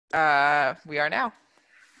We are now.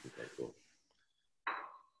 Okay, cool.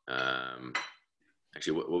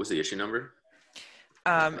 Actually, what was the issue number?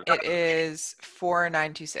 It is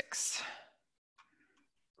 4926.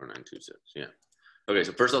 4926. Yeah. Okay.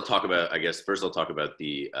 So first I'll talk about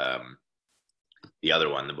the other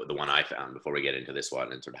one, the one I found before we get into this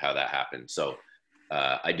one and sort of how that happened. So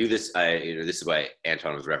I do this. This is why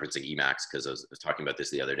Anton was referencing Emacs, because I was talking about this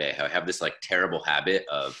the other day. How I have this like terrible habit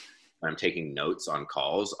of when I'm taking notes on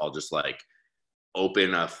calls, I'll just like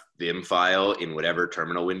open a Vim file in whatever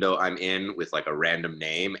terminal window I'm in with like a random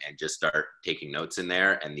name and just start taking notes in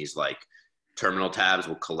there. And these like terminal tabs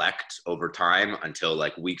will collect over time until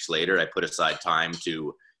like weeks later, I put aside time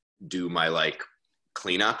to do my like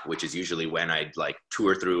cleanup, which is usually when I'd like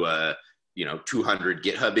tour through 200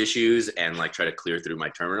 GitHub issues and like try to clear through my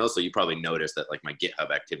terminal. So you probably noticed that like my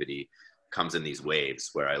GitHub activity comes in these waves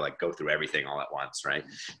where I like go through everything all at once, right?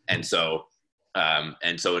 And so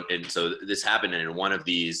this happened in one of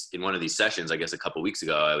these sessions, I guess a couple of weeks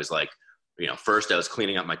ago. I was like, first I was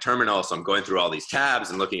cleaning up my terminal, so I'm going through all these tabs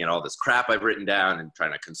and looking at all this crap I've written down and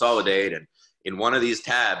trying to consolidate. And in one of these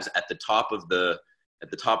tabs, at the top of the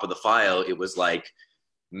file, it was like,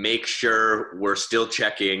 make sure we're still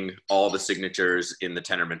checking all the signatures in the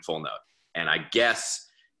Tendermint full node. And I guess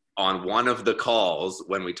on one of the calls,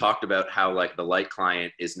 when we talked about how like the light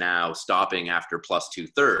client is now stopping after plus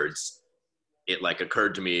 2/3, it like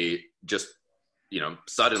occurred to me just,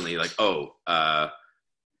 suddenly like,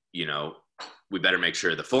 we better make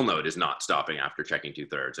sure the full node is not stopping after checking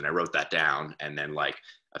 2/3. And I wrote that down. And then like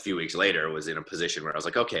a few weeks later was in a position where I was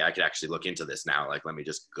like, okay, I could actually look into this now. Like, let me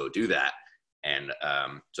just go do that. And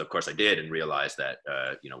so of course I did, and realized that,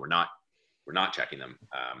 we're not checking them.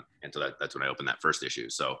 And so that's when I opened that first issue.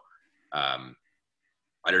 So I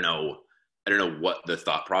don't know what the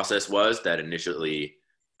thought process was that initially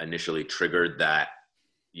triggered that,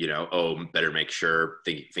 better make sure,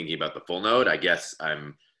 thinking about the full node. I guess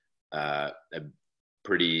I'm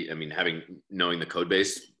knowing the code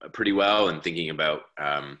base pretty well and thinking about,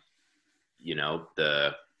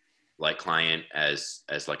 the light client as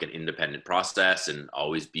like an independent process, and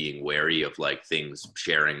always being wary of like things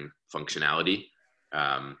sharing functionality,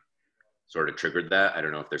 sort of triggered that. I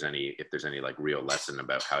don't know if there's any like real lesson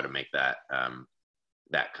about how to make that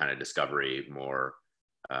that kind of discovery more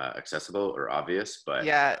accessible or obvious. But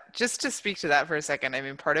yeah, just to speak to that for a second, I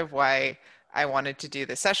mean, part of why I wanted to do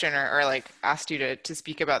this session or like asked you to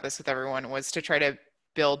speak about this with everyone was to try to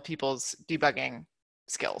build people's debugging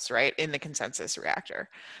skills, right, in the consensus reactor.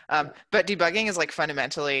 But debugging is like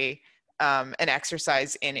fundamentally an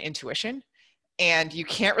exercise in intuition, and you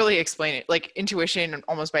can't really explain it. Like intuition,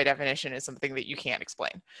 almost by definition, is something that you can't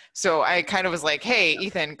explain. So I kind of was like, hey,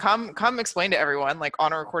 Ethan, come explain to everyone, like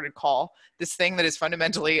on a recorded call, this thing that is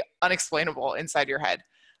fundamentally unexplainable inside your head.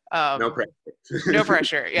 No pressure. No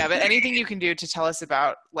pressure. Yeah, but anything you can do to tell us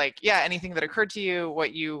about, like, anything that occurred to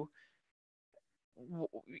you,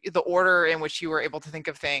 the order in which you were able to think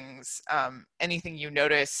of things, anything you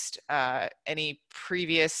noticed, any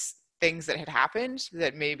previous things that had happened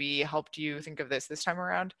that maybe helped you think of this time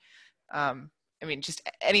around. I mean, just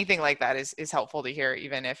anything like that is helpful to hear,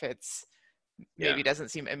 even if it's maybe doesn't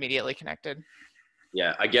seem immediately connected.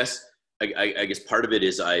 Yeah, I guess part of it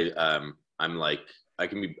is I'm like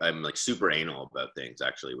super anal about things,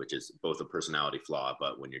 actually, which is both a personality flaw,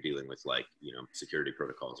 but when you're dealing with like, security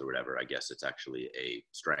protocols or whatever, I guess it's actually a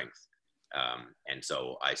strength. And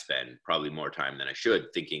so I spend probably more time than I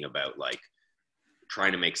should thinking about like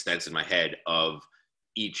trying to make sense in my head of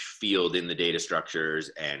each field in the data structures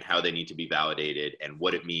and how they need to be validated and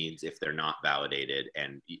what it means if they're not validated.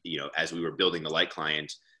 And, as we were building the light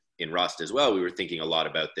client in Rust as well, we were thinking a lot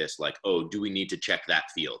about this, like, oh, do we need to check that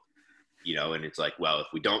field? And it's like, well, if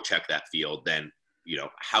we don't check that field, then,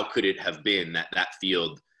 how could it have been that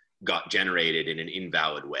field got generated in an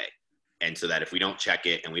invalid way? And so that if we don't check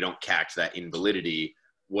it and we don't catch that invalidity,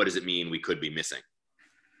 what does it mean we could be missing?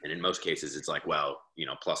 And in most cases, it's like, well,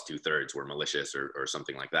 plus 2/3 were malicious or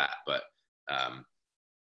something like that. But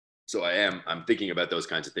so I'm thinking about those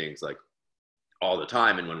kinds of things like all the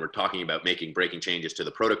time. And when we're talking about breaking changes to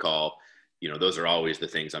the protocol, those are always the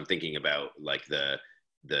things I'm thinking about, like the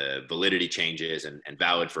validity changes and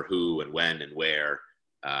valid for who and when and where.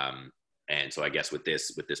 And so I guess with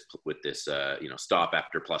this stop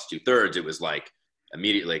after plus 2/3, it was like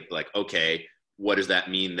immediately like, okay, what does that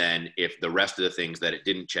mean then if the rest of the things that it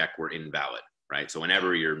didn't check were invalid, right? So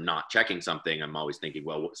whenever you're not checking something, I'm always thinking,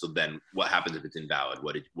 well, so then what happens if it's invalid?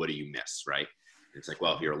 What do you miss, right? And it's like,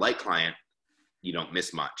 well, if you're a light client, you don't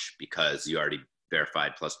miss much because you already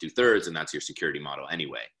verified plus 2/3 and that's your security model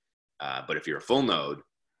anyway. But if you're a full node,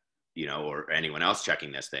 or anyone else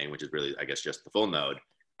checking this thing, which is really, I guess, just the full node,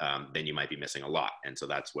 then you might be missing a lot. And so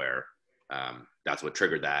that's where, that's what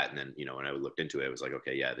triggered that. And then, when I looked into it, it was like,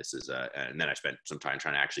 okay, yeah, this is, and then I spent some time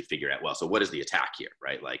trying to actually figure out, well, so what is the attack here,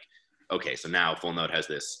 right? Like, okay, so now full node has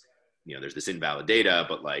this, there's this invalid data,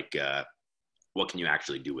 but like, what can you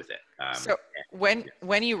actually do with it? So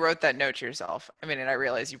when you wrote that note to yourself, I mean, and I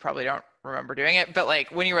realize you probably don't remember doing it, but like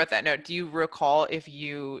when you wrote that note, do you recall if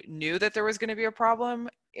you knew that there was going to be a problem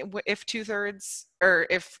if 2/3 or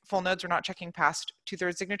if full nodes were not checking past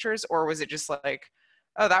 2/3 signatures, or was it just like,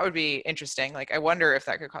 oh, that would be interesting. Like, I wonder if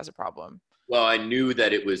that could cause a problem. Well, I knew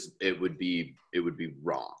that it would be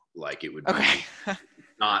wrong. Like it would be Okay.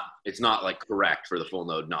 it's not like correct for the full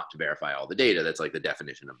node not to verify all the data. That's like the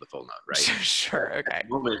definition of the full node, right? Sure. Okay. At the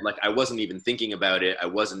moment, like I wasn't even thinking about it.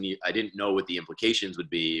 I didn't know what the implications would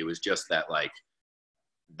be. It was just that like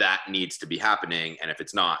that needs to be happening. And if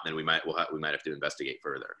it's not, then we might have to investigate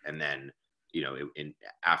further. And then,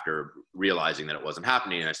 after realizing that it wasn't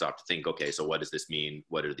happening, I started to think, okay, so what does this mean?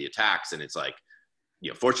 What are the attacks? And it's like,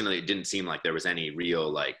 fortunately it didn't seem like there was any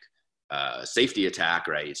real like safety attack,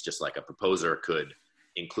 right? It's just like a proposer could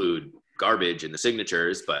include garbage in the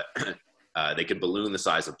signatures, but they could balloon the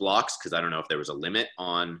size of blocks, because I don't know if there was a limit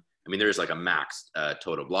on, there's like a max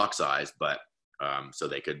total block size, but so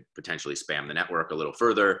they could potentially spam the network a little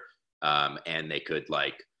further, and they could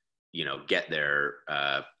like, get their,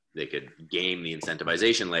 they could game the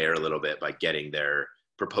incentivization layer a little bit by getting their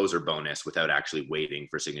proposer bonus without actually waiting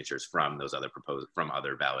for signatures from those other from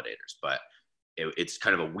other validators. But it's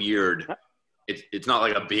kind of a weird, it's not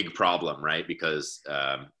like a big problem, right? Because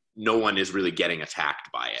no one is really getting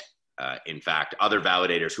attacked by it. In fact, other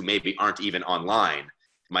validators who maybe aren't even online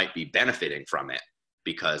might be benefiting from it,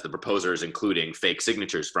 because the proposer is including fake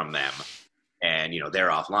signatures from them, and they're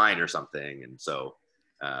offline or something. And so,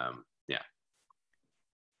 yeah.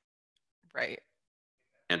 Right.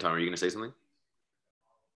 Anton, are you going to say something?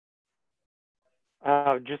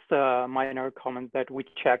 Just a minor comment that we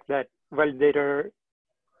checked that validators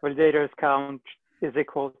count is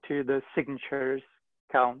equal to the signatures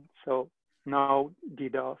count. So no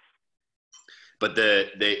DDoS. But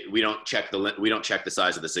we don't check the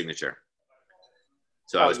size of the signature.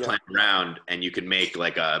 So I was playing around, and you could make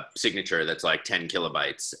like a signature that's like 10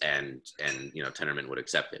 kilobytes, and Tendermint would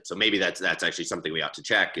accept it. So maybe that's actually something we ought to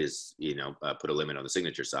check, is put a limit on the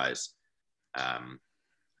signature size,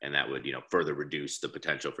 and that would further reduce the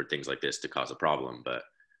potential for things like this to cause a problem. But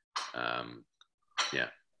yeah.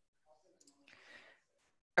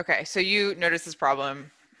 Okay, so you noticed this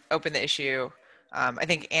problem, opened the issue. I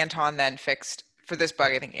think Anton then fixed for this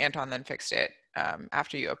bug. I think Anton then fixed it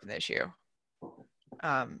after you opened the issue.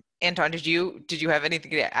 Anton, did you have anything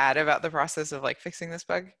to add about the process of like fixing this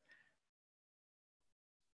bug?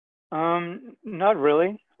 Not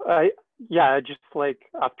really. I just like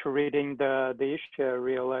after reading the issue, I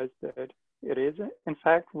realized that it is in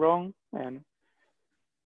fact wrong, and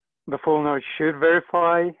the full node should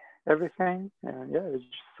verify everything. And yeah, it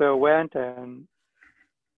just went and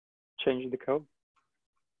changed the code.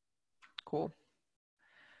 Cool.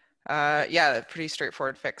 Yeah, pretty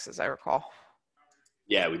straightforward fix, as I recall.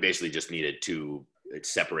 Yeah, we basically just needed to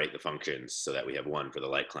separate the functions so that we have one for the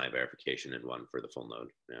light client verification and one for the full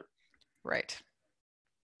node. Yeah. Right.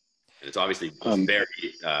 And it's obviously very,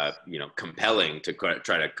 compelling to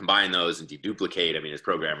try to combine those and deduplicate. As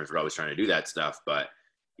programmers, we're always trying to do that stuff, but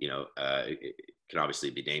it can obviously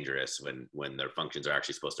be dangerous when their functions are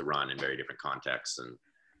actually supposed to run in very different contexts. And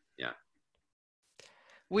yeah.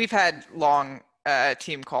 We've had long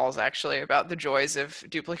team calls actually about the joys of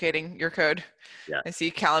duplicating your code. Yeah. I see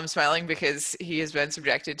Callum smiling because he has been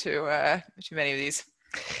subjected to many of these.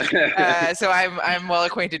 So I'm well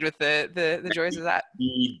acquainted with the joys of that.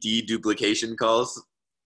 Deduplication calls.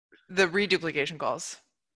 The reduplication calls.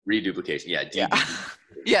 Reduplication, yeah.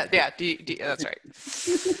 Yeah. That's right.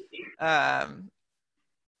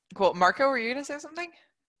 Cool. Marko, were you gonna say something?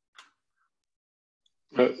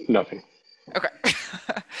 Nothing. Okay.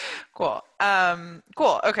 Cool.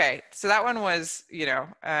 Cool. Okay. So that one was,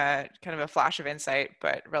 kind of a flash of insight,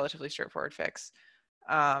 but relatively straightforward fix.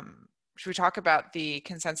 Should we talk about the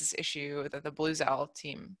consensus issue that the BlueZell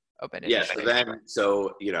team opened? Yeah.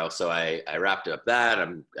 So I wrapped up that.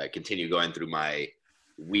 I continue going through my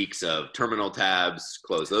weeks of terminal tabs,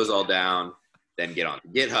 close those all down, then get on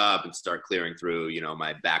GitHub and start clearing through,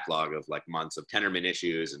 my backlog of like months of Tendermint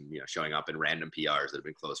issues, and, showing up in random PRs that have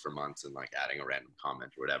been closed for months, and like adding a random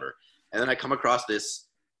comment or whatever. And then I come across this,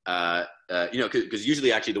 because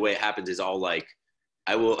usually actually the way it happens is all like,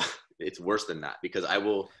 it's worse than that, because I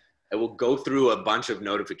will go through a bunch of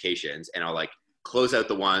notifications, and I'll like close out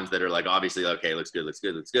the ones that are like, obviously, okay, looks good, looks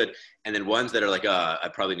good, looks good. And then ones that are like, I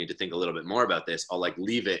probably need to think a little bit more about this. I'll like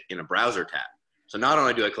leave it in a browser tab. So not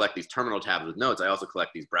only do I collect these terminal tabs with notes, I also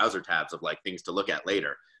collect these browser tabs of like things to look at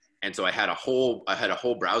later. And so I had a whole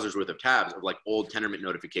browser's worth of tabs of like old Tendermint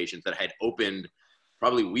notifications that I had opened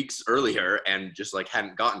probably weeks earlier and just like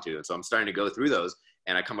hadn't gotten to. And so I'm starting to go through those,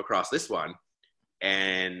 and I come across this one,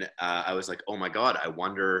 and I was like, oh my God, I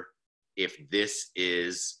wonder if this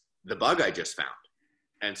is the bug I just found.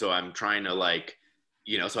 And so I'm trying to like,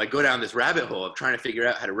 so I go down this rabbit hole of trying to figure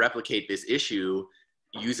out how to replicate this issue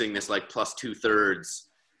using this like plus 2/3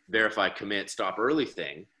 verify commit stop early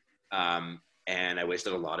thing. And I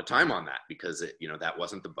wasted a lot of time on that because that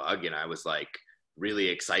wasn't the bug. And I was like really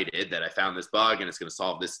excited that I found this bug and it's going to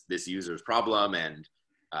solve this user's problem. And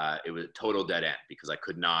it was a total dead end because I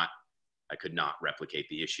could not replicate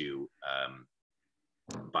the issue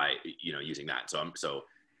by using that. So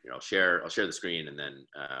I'll share the screen, and then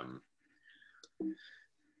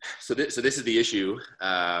so this is the issue.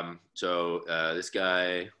 This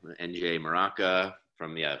guy NJ Marako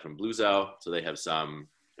from Bluezel, so they have some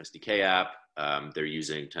SDK app. They're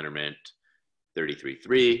using Tendermint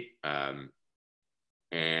 33.3,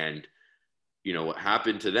 and what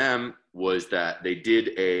happened to them was that they did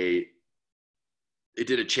a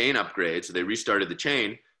chain upgrade. So they restarted the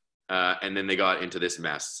chain, and then they got into this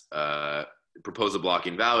mess. Proposal block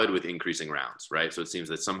invalid with increasing rounds, right? So it seems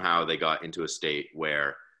that somehow they got into a state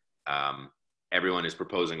where everyone is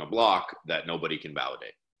proposing a block that nobody can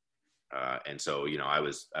validate. And so, I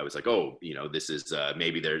was like, oh, this is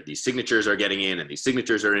maybe these signatures are getting in and these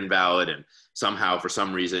signatures are invalid. And somehow, for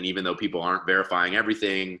some reason, even though people aren't verifying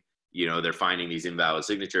everything, they're finding these invalid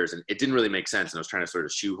signatures. And it didn't really make sense. And I was trying to sort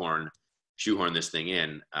of shoehorn this thing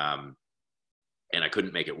in, and I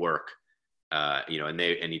couldn't make it work.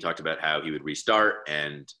 And he talked about how he would restart,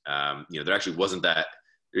 and there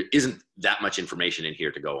isn't that much information in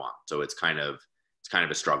here to go on. So it's kind of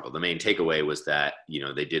a struggle. The main takeaway was that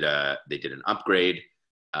they did an upgrade.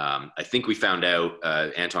 I think we found out.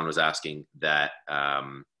 Anton was asking that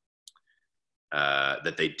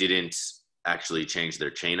that they didn't actually change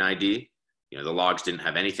their chain ID. The logs didn't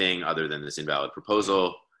have anything other than this invalid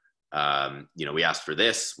proposal. We asked for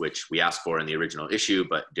this, which we asked for in the original issue,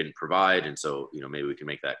 but didn't provide. And so, maybe we can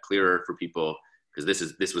make that clearer for people,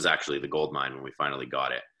 because this was actually the gold mine when we finally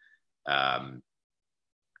got it.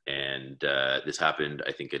 This happened,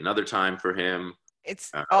 I think, another time for him.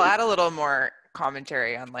 I'll add a little more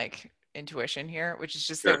commentary on like intuition here, which is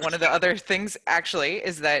just that one of the other things actually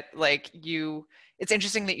is that it's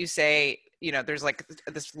interesting that you say, there's like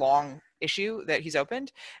this long issue that he's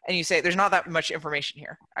opened, and you say there's not that much information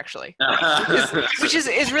here actually, which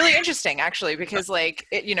is really interesting actually, because like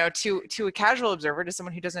to a casual observer, to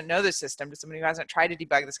someone who doesn't know the system, to someone who hasn't tried to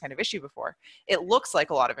debug this kind of issue before, it looks like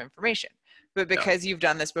a lot of information. But because you've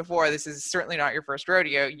done this before, this is certainly not your first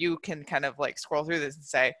rodeo, you can kind of like scroll through this and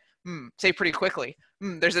say pretty quickly,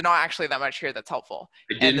 there's not actually that much here that's helpful.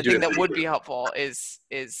 And the thing that would be helpful is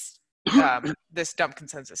this dump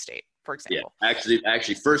consensus state, for example. Yeah, I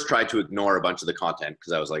actually first tried to ignore a bunch of the content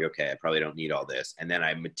because I was like, okay, I probably don't need all this. And then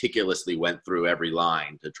I meticulously went through every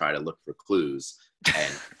line to try to look for clues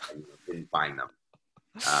and didn't find them.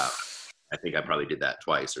 I think I probably did that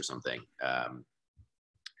twice or something.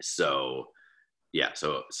 So then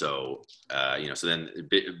a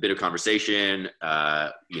bit of conversation,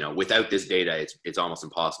 without this data, it's almost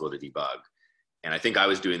impossible to debug. And I think I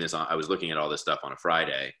was doing this I was looking at all this stuff on a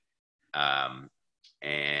Friday.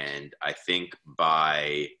 And I think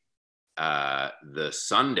by the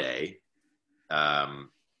Sunday,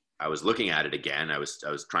 I was looking at it again. I was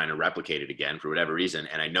trying to replicate it again for whatever reason,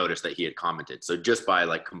 and I noticed that he had commented. So just by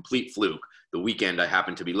like complete fluke, the weekend I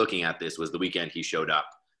happened to be looking at this was the weekend he showed up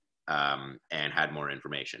and had more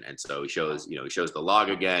information. And so he shows the log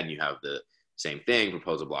again. You have the same thing: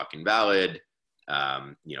 proposal block invalid.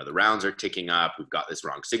 The rounds are ticking up. We've got this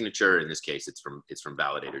wrong signature. In this case, it's from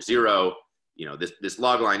validator 0. This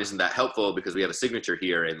log line isn't that helpful because we have a signature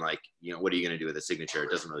here, and like, what are you going to do with a signature?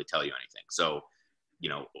 It doesn't really tell you anything. So,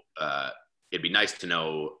 it'd be nice to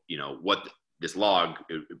know, what this log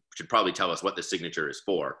should probably tell us what the signature is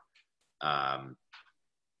for,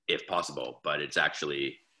 if possible. But it's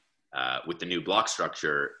actually, with the new block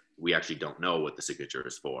structure, we actually don't know what the signature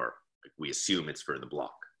is for. We assume it's for the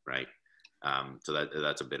block, right? So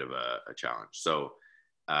that's a bit of a challenge. So,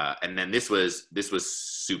 and then this was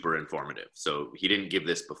super informative. So he didn't give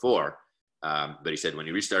this before, but he said when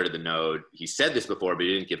he restarted the node, he said this before, but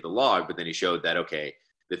he didn't give the log. But then he showed that, okay,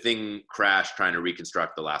 the thing crashed trying to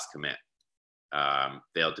reconstruct the last commit,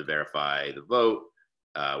 failed to verify the vote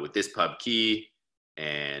with this pub key.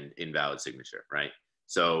 and invalid signature, right?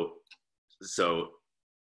 So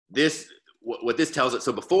this, what this tells us,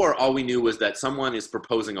 so before all we knew was that someone is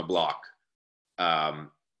proposing a block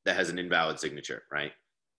that has an invalid signature, right?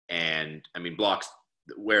 And I mean, blocks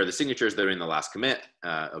where the signatures that are in the last commit,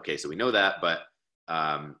 okay, so we know that, but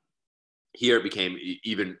here it became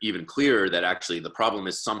even clearer that actually the problem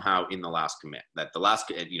is somehow in the last commit, that the last,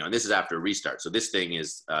 and this is after a restart. So this thing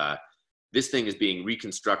is being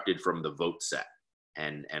reconstructed from the vote set,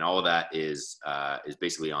 and all of that is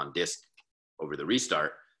basically on disk over the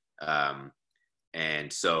restart.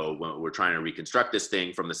 And so when we're trying to reconstruct this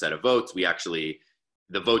thing from the set of votes,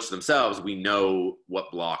 the votes themselves, we know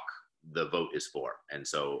what block the vote is for. And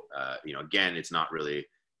so, again, it's not really,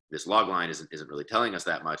 this log line isn't really telling us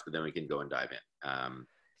that much, but then we can go and dive in.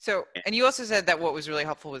 And you also said that what was really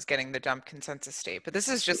helpful was getting the dump consensus state, but this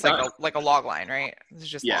is just like a log line, right? This is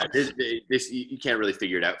just logs. This you can't really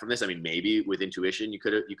figure it out from this. I mean, maybe with intuition you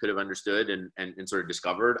could have understood and sort of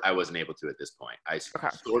discovered. I wasn't able to at this point. I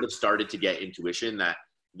sort of started to get intuition that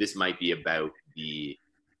this might be about the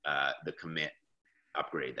commit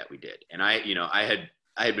upgrade that we did, and I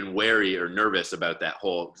had been wary or nervous about that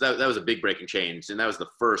whole, because that was a big breaking change, and that's the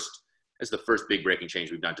first big breaking change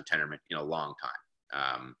we've done to Tendermint in a long time.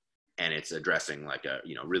 And it's addressing like a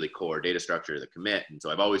really core data structure, the commit. And so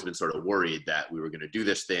I've always been sort of worried that we were going to do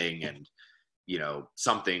this thing, and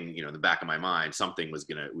something in the back of my mind,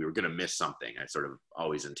 we were gonna miss something. I sort of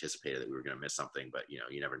always anticipated that we were going to miss something, but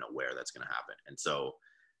you never know where that's going to happen. And so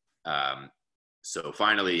so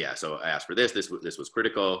finally, so I asked for this was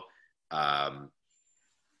critical.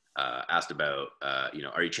 Asked about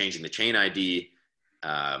are you changing the chain ID?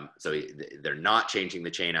 So they're not changing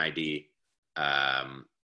the chain ID.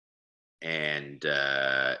 And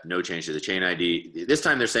no change to the chain ID. This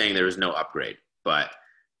time they're saying there was no upgrade, but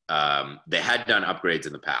they had done upgrades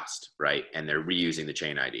in the past, right? And they're reusing the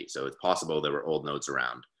chain ID. So it's possible there were old nodes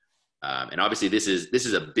around. And obviously this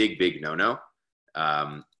is a big no-no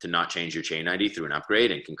to not change your chain ID through an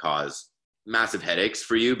upgrade, and can cause massive headaches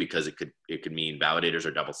for you, because it could mean validators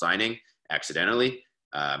are double signing accidentally,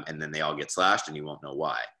 and then they all get slashed and you won't know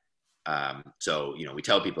why. So we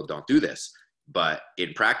tell people don't do this. But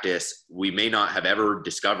in practice, we may not have ever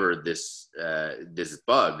discovered this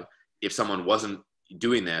bug if someone wasn't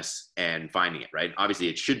doing this and finding it, right? Obviously,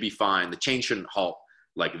 it should be fine. The chain shouldn't halt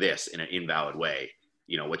like this in an invalid way.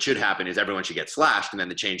 What should happen is everyone should get slashed, and then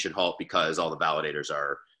the chain should halt because all the validators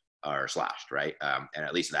are slashed, right? And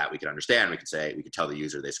at least that we could understand. We could tell the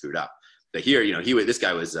user they screwed up. But here, this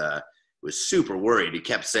guy was super worried. He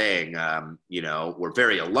kept saying, we're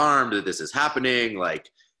very alarmed that this is happening. Like,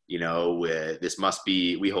 this must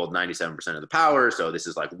be, we hold 97% of the power. So this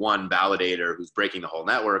is like one validator who's breaking the whole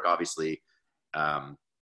network. Obviously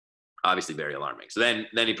very alarming. So then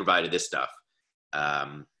he provided this stuff.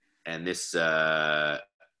 And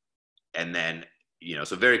then,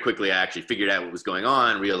 so very quickly I actually figured out what was going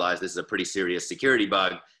on, realized this is a pretty serious security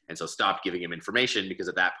bug. And so stopped giving him information, because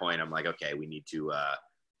at that point I'm like, okay, we need to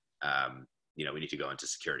go into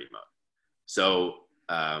security mode. So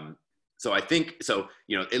I think,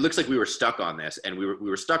 it looks like we were stuck on this, and we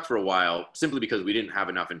were stuck for a while simply because we didn't have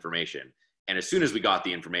enough information. And as soon as we got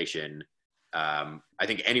the information, I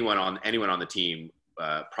think anyone on the team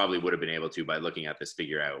probably would have been able to, by looking at this,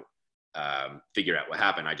 figure out what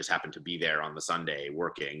happened. I just happened to be there on the Sunday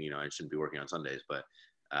working. I shouldn't be working on Sundays, but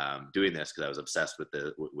doing this because I was obsessed with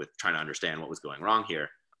trying to understand what was going wrong here.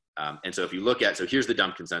 And so if you look at, here's the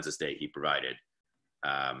dump consensus state he provided.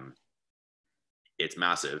 It's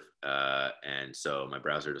massive, and so my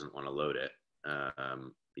browser doesn't want to load it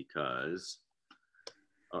because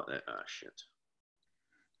shit.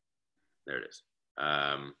 There it is.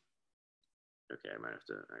 Okay, I might have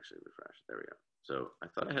to actually refresh. There we go. So I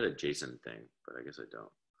thought I had a JSON thing, but I guess I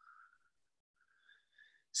don't.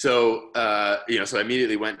 So so I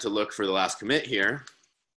immediately went to look for the last commit here.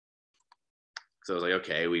 So I was like,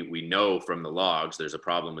 okay, we know from the logs there's a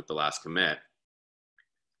problem with the last commit.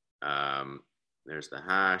 There's the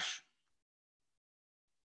hash.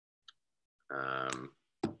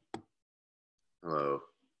 Hello.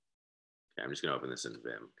 Okay, I'm just going to open this in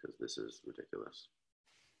Vim because this is ridiculous.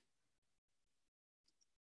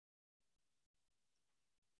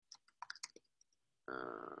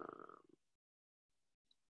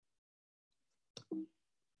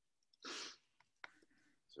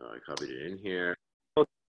 So I copied it in here.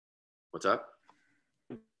 What's up?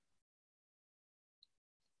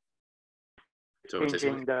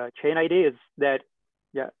 Changing the chain ID is that,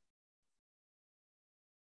 yeah.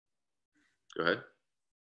 Go ahead.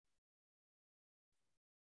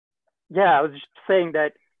 Yeah, I was just saying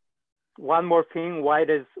that one more thing, why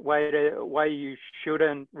you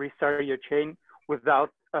shouldn't restart your chain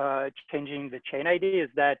without changing the chain ID is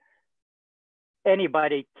that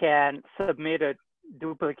anybody can submit a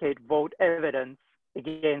duplicate vote evidence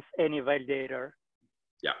against any validator.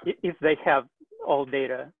 Yeah. If they have all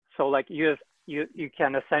data. So like you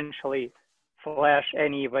can essentially flash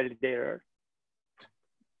any validator.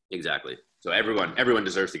 Exactly. So everyone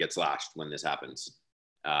deserves to get slashed when this happens.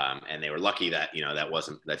 And they were lucky that,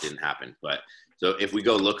 that didn't happen. But so if we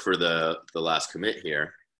go look for the last commit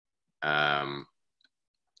here, so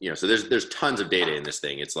there's tons of data in this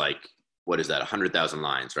thing. It's like, what is that? 100,000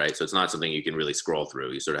 lines, right? So it's not something you can really scroll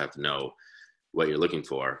through. You sort of have to know what you're looking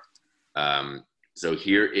for. So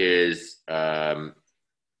here is the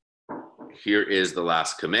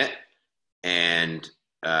last commit. And,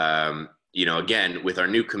 again, with our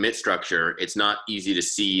new commit structure, it's not easy to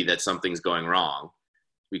see that something's going wrong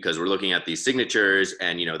because we're looking at these signatures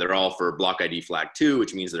and, they're all for block ID flag 2,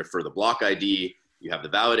 which means they're for the block ID. You have the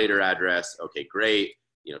validator address. Okay, great.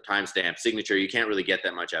 Timestamp, signature. You can't really get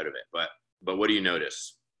that much out of it. But what do you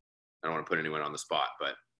notice? I don't want to put anyone on the spot,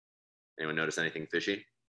 but anyone notice anything fishy?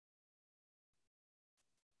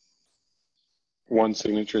 One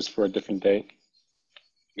signature is for a different date.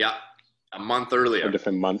 Yeah, a month earlier. A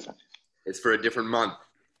different month. It's for a different month.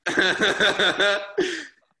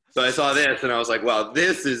 So I saw this and I was like, well,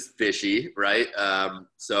 this is fishy, right?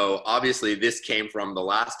 So obviously this came from the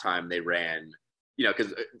last time they ran,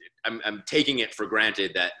 because I'm taking it for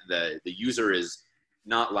granted that the user is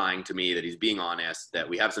not lying to me, that he's being honest, that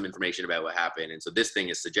we have some information about what happened. And so this thing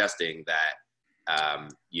is suggesting that,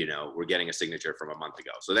 we're getting a signature from a month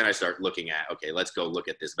ago. So then I start looking at, okay, let's go look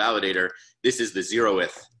at this validator. This is the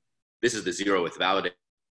zeroth validator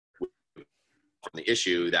from the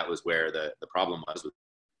issue. That was where the problem was with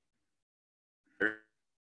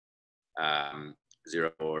 04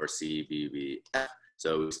 CBBF.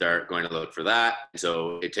 So we start going to look for that.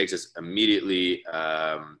 So it takes us immediately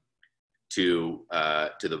to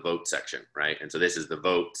the vote section, right? And so this is the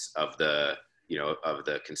votes of the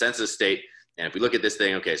consensus state. And if we look at this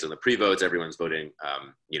thing, okay, so the pre-votes, everyone's voting,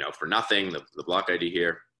 for nothing, the block ID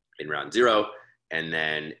here in round 0. And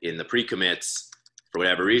then in the pre-commits, for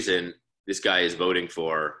whatever reason, this guy is voting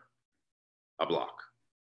for a block,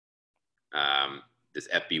 this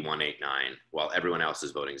FB189, while everyone else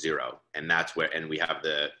is voting 0. And that's where, and we have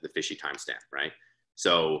the fishy timestamp, right?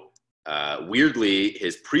 So weirdly,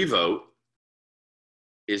 his pre-vote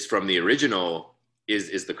is from the original,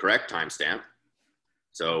 is the correct timestamp.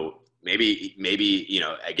 So maybe,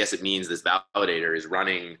 I guess it means this validator is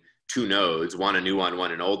running 2 nodes, one a new one,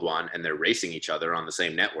 one an old one, and they're racing each other on the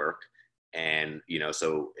same network. And,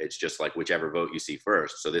 so it's just like whichever vote you see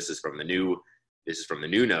first. So this is from the new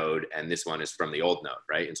node, and this one is from the old node,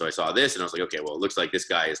 right? And so I saw this and I was like, okay, well, it looks like this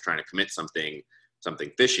guy is trying to commit something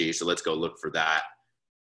fishy. So let's go look for that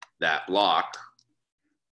block.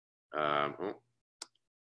 There's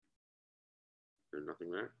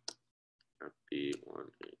nothing there.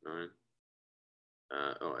 FB189.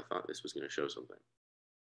 I thought this was going to show something.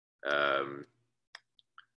 I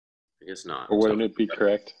guess not. Or wouldn't it be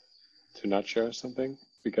correct to not show something?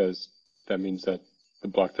 Because that means that the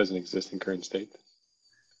block doesn't exist in current state.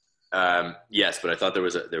 Yes, but I thought there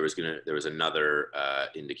was another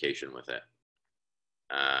indication with it.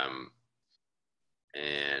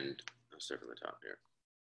 And I'll start from the top here.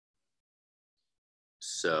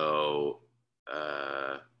 So,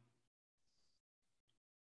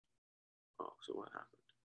 so what happened?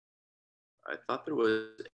 I thought there was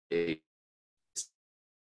a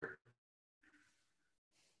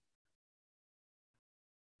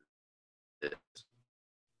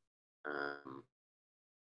I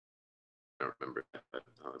don't remember how I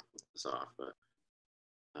put this off, but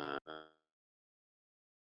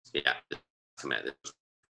yeah.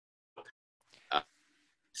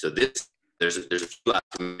 So there's a few last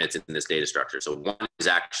commits in this data structure. So one is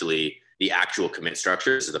actually the actual commit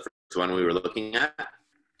structure. This is the first one we were looking at.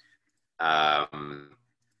 And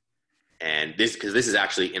because this is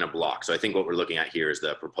actually in a block. So I think what we're looking at here is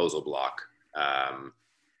the proposal block.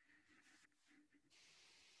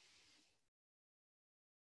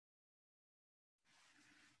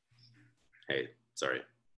 Hey, sorry.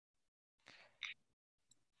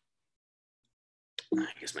 I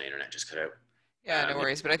guess my internet just cut out. Yeah, no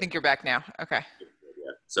worries, but I think you're back now. Okay.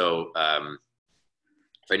 Yeah. So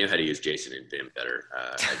if I knew how to use JSON and Vim better,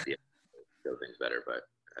 I'd be able to show things better, but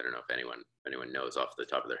I don't know if anyone knows off the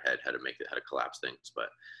top of their head how to collapse things. But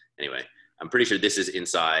anyway, I'm pretty sure this is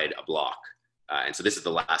inside a block. And so this is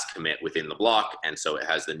the last commit within the block. And so it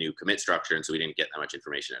has the new commit structure. And so we didn't get that much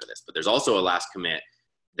information out of this. But there's also a last commit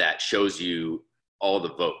that shows you all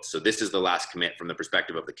the votes. So this is the last commit from the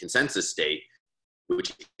perspective of the consensus state,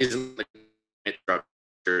 which isn't the commit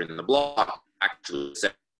structure in the block actually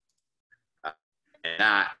set. And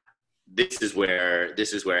that this is where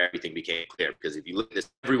everything became clear, because if you look at this,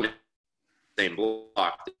 everyone in the same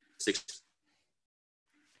block,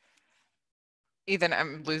 Ethan,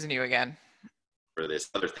 I'm losing you again. For this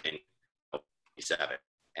other thing, 7,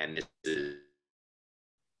 and this is,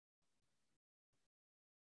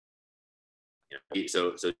 you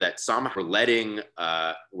know, so that somehow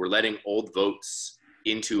we're letting old votes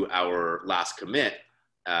into our last commit,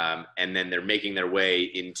 and then they're making their way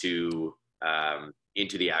into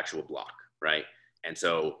the actual block, right? And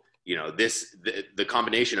so, you know, the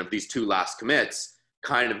combination of these two last commits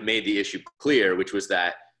kind of made the issue clear, which was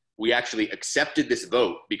that we actually accepted this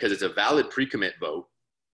vote because it's a valid pre-commit vote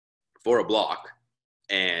for a block,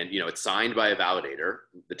 and, you know, it's signed by a validator.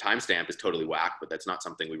 The timestamp is totally whack, but that's not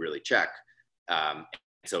something we really check.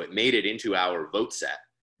 So it made it into our vote set,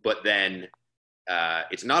 but then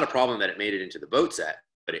it's not a problem that it made it into the vote set,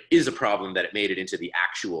 but it is a problem that it made it into the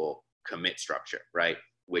actual commit structure, right?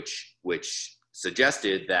 Which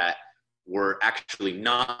suggested that we're actually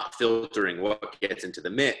not filtering what gets into the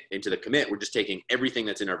commit. We're just taking everything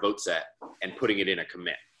that's in our vote set and putting it in a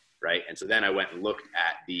commit, right? And so then I went and looked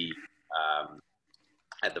at the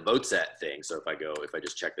vote set thing. So if I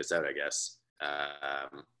just check this out, I guess,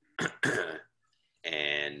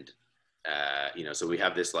 and you know, so we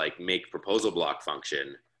have this like make proposal block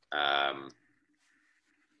function. I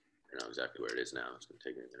don't know exactly where it is now. It's gonna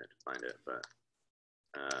take me a minute to find it, but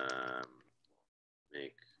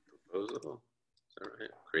make proposal, is that right?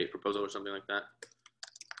 Create proposal or something like that.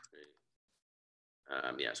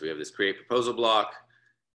 Yeah, so we have this create proposal block,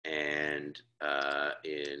 and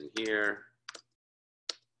in here,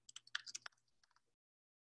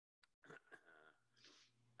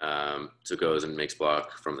 so it goes and makes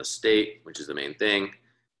block from the state, which is the main thing,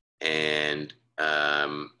 and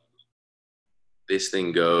this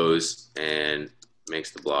thing goes and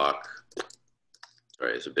makes the block.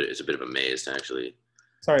 Sorry, it's a bit of a maze actually.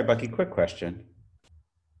 Sorry, Bucky, quick question.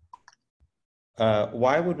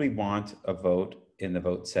 Why would we want a vote in the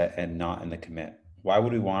vote set and not in the commit? Why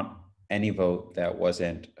would we want any vote that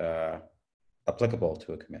wasn't applicable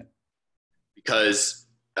to a commit? Because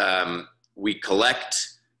we collect,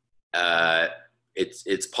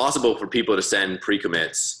 it's possible for people to send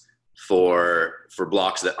pre-commits for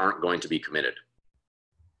blocks that aren't going to be committed.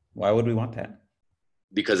 Why would we want that?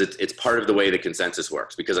 Because it's part of the way the consensus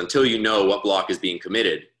works. Because until you know what block is being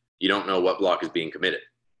committed, you don't know what block is being committed.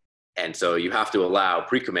 And so you have to allow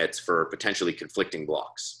pre-commits for potentially conflicting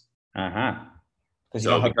blocks. Because you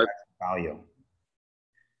don't have value.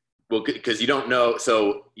 Well, because you don't know,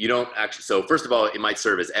 so you don't actually, so first of all, it might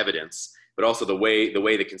serve as evidence, but also the way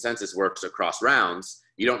the consensus works across rounds,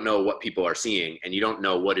 you don't know what people are seeing, and you don't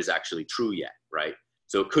know what is actually true yet, right?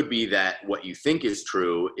 So it could be that what you think is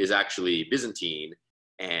true is actually Byzantine,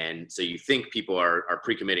 and so you think people are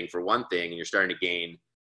pre-committing for one thing, and you're starting to gain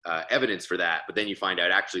evidence for that, but then you find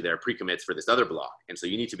out actually there are pre-commits for this other block. And so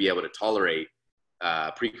you need to be able to tolerate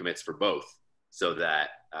pre-commits for both, so that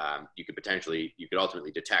you could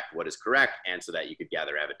ultimately detect what is correct, and so that you could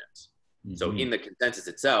gather evidence. Mm-hmm. So in the consensus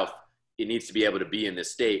itself, it needs to be able to be in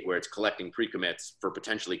this state where it's collecting pre-commits for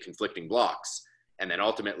potentially conflicting blocks. And then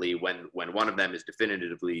ultimately when one of them is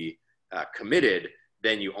definitively committed,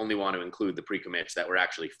 then you only want to include the pre-commits that were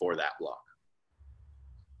actually for that block.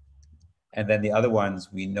 And then the other ones,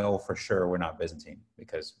 we know for sure we're not Byzantine,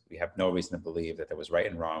 because we have no reason to believe that there was right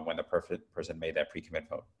and wrong when the person made that pre-commit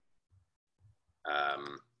vote.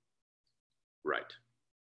 Right.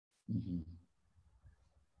 Mm-hmm.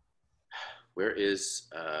 Where is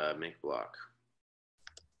make block?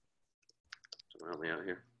 Someone help me out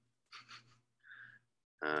here.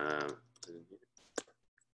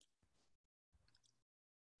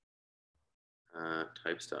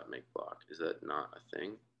 Types.make block. Is that not a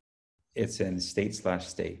thing? It's in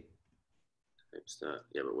state/state. Types.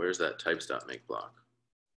 Yeah, but where's that types.make block?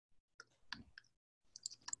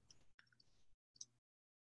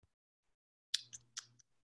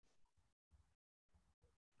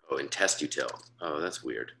 Oh, in test util. Oh, that's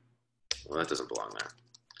weird. Well, that doesn't belong there.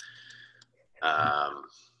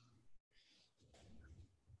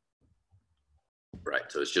 Right,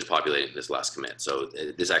 so it's just populating this last commit. So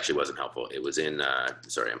this actually wasn't helpful. It was in,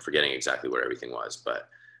 sorry, I'm forgetting exactly where everything was, but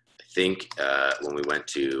I think when we went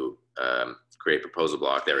to create proposal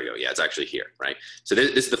block, there we go. Yeah, it's actually here, right? So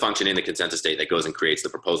this is the function in the consensus state that goes and creates the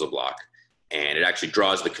proposal block, and it actually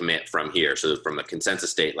draws the commit from here. So from the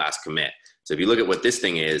consensus state last commit. So if you look at what this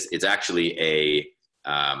thing is, it's actually it's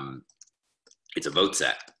a vote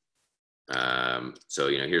set. So,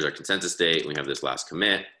 here's our consensus state. We have this last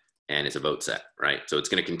commit, and it's a vote set, right? So it's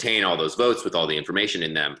going to contain all those votes with all the information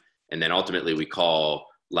in them. And then ultimately we call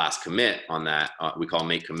last commit on that, we call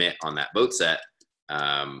make commit on that vote set.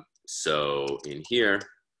 So in here,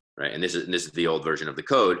 right, and this is the old version of the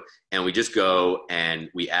code, and we just go and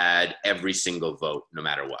we add every single vote no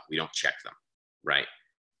matter what. We don't check them, right?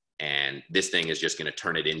 And this thing is just going to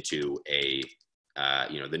turn it into a,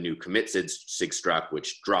 the new commit sig struct,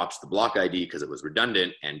 which drops the block ID because it was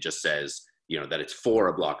redundant and just says, that it's for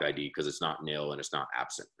a block ID because it's not nil and it's not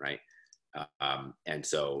absent, right? And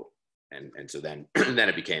so then then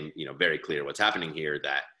it became, very clear what's happening here,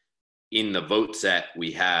 that in the vote set,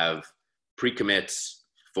 we have pre-commits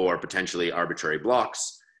for potentially arbitrary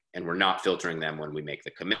blocks, and we're not filtering them when we make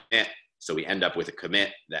the commit. So we end up with a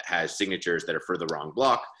commit that has signatures that are for the wrong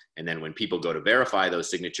block. And then when people go to verify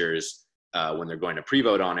those signatures, when they're going to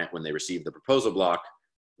pre-vote on it, when they receive the proposal block,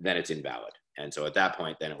 then it's invalid. And so at that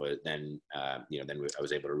point, then I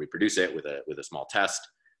was able to reproduce it with a small test.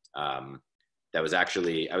 I was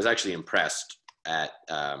actually impressed at,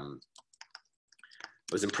 I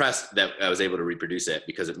was impressed that I was able to reproduce it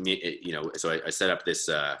because so I set up this,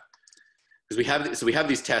 because we have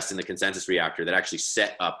these tests in the consensus reactor that actually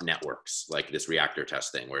set up networks, like this reactor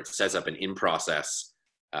test thing, where it sets up an in-process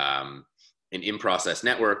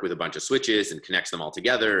network with a bunch of switches and connects them all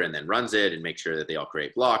together and then runs it and makes sure that they all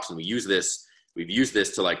create blocks. And we've used this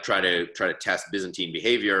to like try to test Byzantine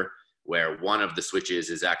behavior, where one of the switches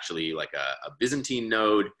is actually like a Byzantine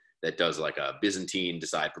node that does like a Byzantine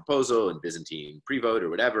decide proposal and Byzantine pre-vote or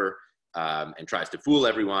whatever, and tries to fool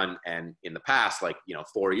everyone. And in the past,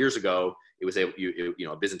 4 years ago, it was able,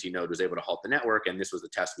 a Byzantine node was able to halt the network, and this was the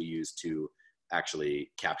test we used to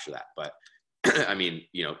actually capture that. But I mean,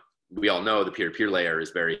 we all know the peer-to-peer layer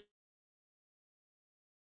is very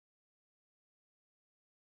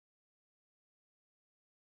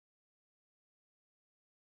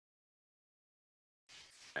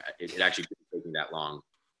it actually didn't take me that long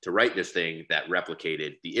to write this thing that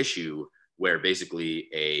replicated the issue, where basically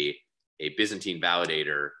a Byzantine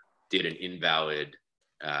validator did an invalid,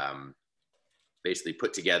 basically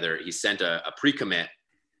put together, he sent a pre-commit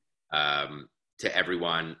to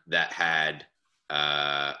everyone that had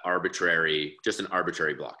just an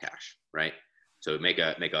arbitrary block hash, right? So make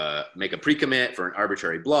a pre-commit for an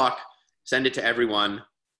arbitrary block, send it to everyone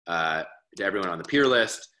on the peer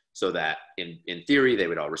list, so that in theory, they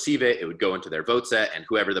would all receive it. It would go into their vote set, and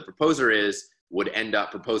whoever the proposer is would end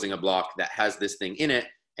up proposing a block that has this thing in it.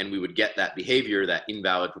 And we would get that behavior, that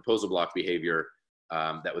invalid proposal block behavior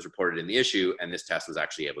that was reported in the issue. And this test was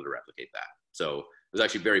actually able to replicate that. So I was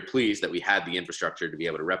actually very pleased that we had the infrastructure to be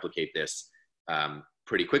able to replicate this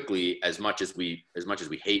pretty quickly, as much as we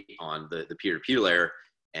hate on the peer-to-peer layer,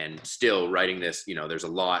 and still writing this, there's a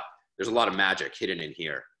lot of magic hidden in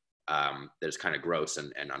here. That's kind of gross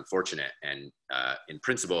and unfortunate. And in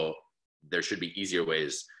principle, there should be easier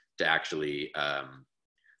ways to actually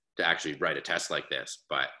write a test like this.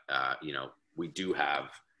 But we do have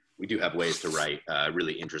ways to write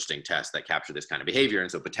really interesting tests that capture this kind of behavior.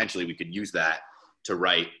 And so potentially we could use that to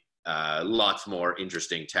write lots more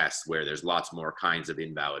interesting tests where there's lots more kinds of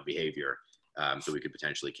invalid behavior. So we could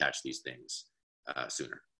potentially catch these things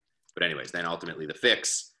sooner. But anyways, then ultimately the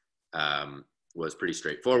fix was pretty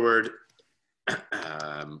straightforward.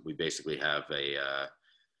 We basically have a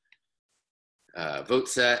vote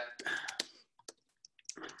set,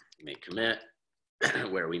 make commit,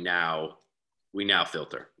 where we now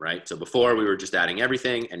filter, right? So before we were just adding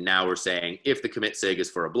everything, and now we're saying if the commit sig is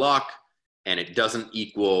for a block and it doesn't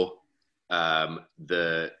equal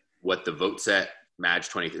what the vote set match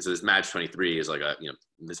 23. So this match 23 is like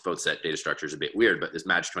this vote set data structure is a bit weird, but this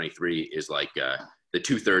match 23 is like the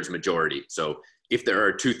 2/3 majority. So if there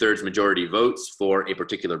are 2/3 majority votes for a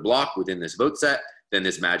particular block within this vote set, then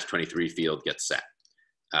this match 23 field gets set.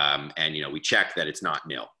 And we check that it's not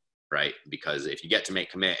nil, right? Because if you get to make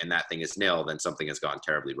commit and that thing is nil, then something has gone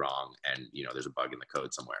terribly wrong, and there's a bug in the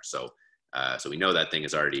code somewhere. So we know that thing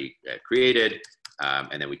is already created,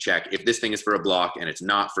 and then we check if this thing is for a block and it's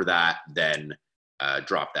not for that, then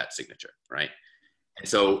drop that signature, right? And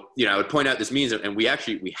so, I would point out this means, and we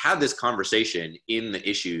had this conversation in the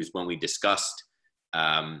issues when we discussed,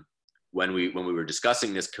 when we were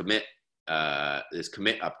discussing this commit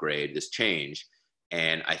upgrade, this change.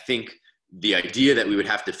 And I think the idea that we would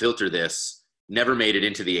have to filter this never made it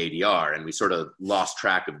into the ADR, and we sort of lost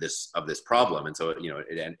track of this problem. And so,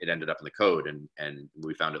 it ended up in the code, and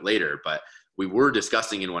we found it later. But we were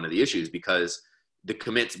discussing in one of the issues, because the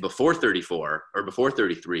commits before 34 or before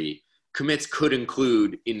 33, commits could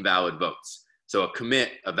include invalid votes. So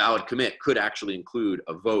a valid commit could actually include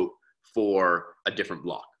a vote for a different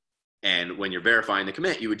block. And when you're verifying the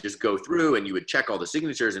commit, you would just go through and you would check all the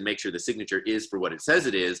signatures and make sure the signature is for what it says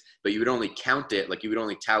it is, but you would only count it, like you would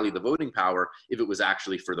only tally the voting power if it was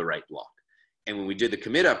actually for the right block. And when we did the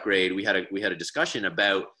commit upgrade, we had a discussion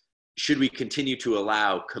about, should we continue to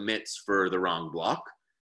allow commits for the wrong block?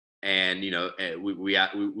 And, you know, we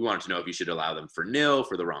wanted to know if you should allow them for nil,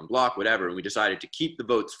 for the wrong block, whatever. And we decided to keep the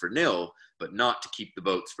votes for nil, but not to keep the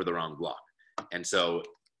votes for the wrong block. And so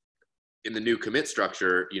in the new commit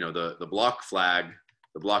structure, you know, the block flag,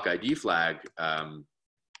 the block ID flag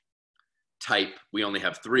type, we only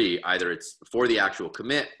have 3. Either it's for the actual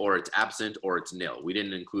commit, or it's absent, or it's nil. We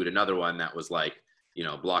didn't include another one that was like, you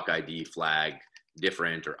know, block ID flag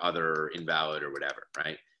different or other, invalid or whatever,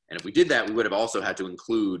 right? And if we did that, we would have also had to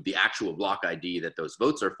include the actual block ID that those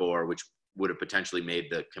votes are for, which would have potentially made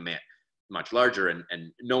the commit much larger,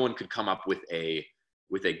 and no one could come up with a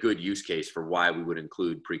good use case for why we would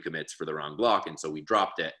include pre-commits for the wrong block. And so we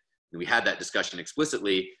dropped it. And we had that discussion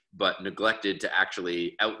explicitly, but neglected to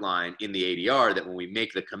actually outline in the ADR that when we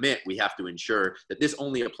make the commit, we have to ensure that this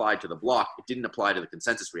only applied to the block. It didn't apply to the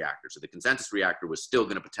consensus reactor. So the consensus reactor was still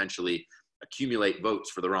going to potentially accumulate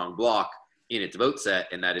votes for the wrong block in its vote set,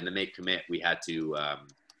 and that in the make commit, we had to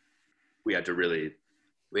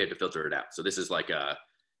filter it out. So this is like an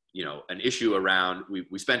issue around,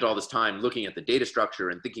 we spent all this time looking at the data structure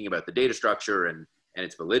and thinking about the data structure and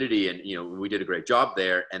its validity. And, you know, we did a great job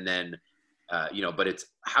there. And then, but it's,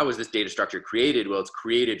 how is this data structure created? Well, it's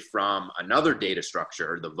created from another data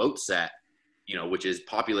structure, the vote set, you know, which is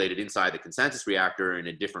populated inside the consensus reactor in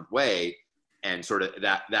a different way. And sort of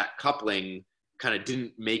that coupling kind of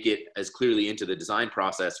didn't make it as clearly into the design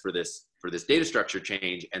process for this data structure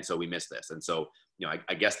change. And so we missed this. And so, you know,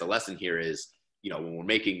 I guess the lesson here is, you know,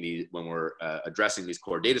 when we're addressing these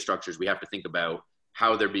core data structures, we have to think about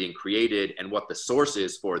how they're being created and what the source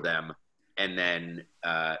is for them. And then,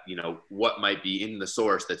 you know, what might be in the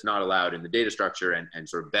source that's not allowed in the data structure, and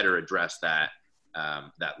sort of better address that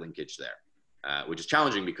linkage there, which is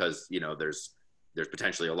challenging because, you know, there's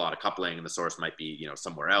potentially a lot of coupling, and the source might be, you know,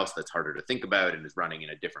 somewhere else that's harder to think about and is running in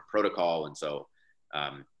a different protocol. And so,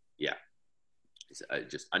 yeah, it's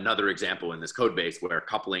just another example in this code base where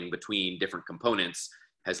coupling between different components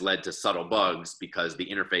has led to subtle bugs because the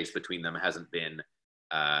interface between them hasn't been,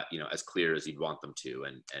 you know, as clear as you'd want them to.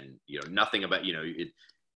 And you know, nothing about, you know,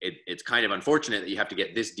 it's kind of unfortunate that you have to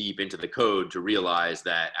get this deep into the code to realize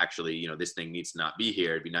that actually, you know, this thing needs to not be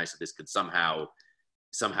here. It'd be nice if this could somehow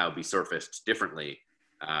be surfaced differently,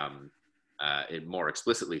 it more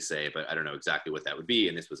explicitly say, but I don't know exactly what that would be.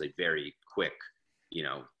 And this was a very quick, you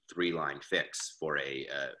know, 3-line fix for a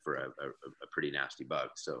pretty nasty bug.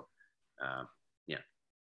 So, yeah.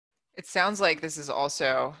 It sounds like this is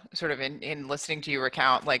also sort of in listening to you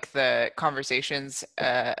recount like the conversations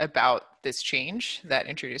about this change that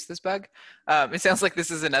introduced this bug. It sounds like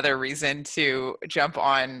this is another reason to jump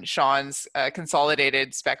on Sean's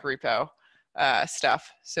consolidated spec repo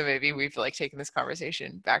stuff. So maybe we've like taken this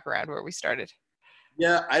conversation back around where we started.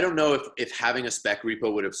 Yeah, I don't know if having a spec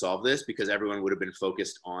repo would have solved this, because everyone would have been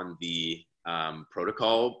focused on the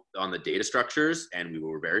protocol, on the data structures, and we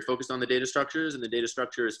were very focused on the data structures, and the data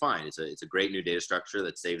structure is fine. It's a great new data structure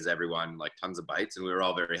that saves everyone like tons of bytes, and we were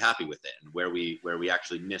all very happy with it. And where we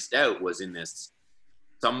actually missed out was in this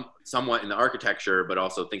somewhat in the architecture, but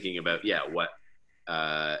also thinking about, yeah, what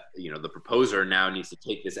you know, the proposer now needs to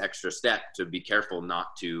take this extra step to be careful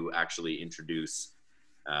not to actually introduce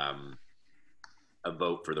a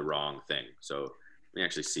vote for the wrong thing. So let me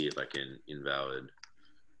actually see if I can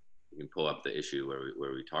we can pull up the issue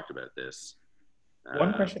where we talked about this.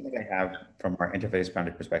 One question that I have from our interface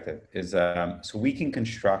boundary perspective is, so we can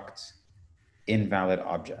construct invalid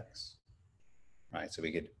objects, right? So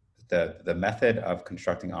we could, the method of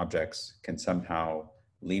constructing objects can somehow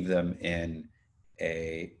leave them in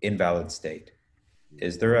a invalid state.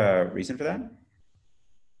 Is there a reason for that?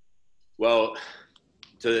 Well,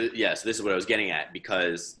 so yes, this is what I was getting at,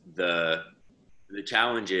 because the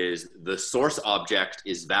challenge is the source object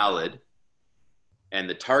is valid and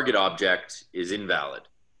the target object is invalid.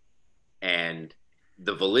 And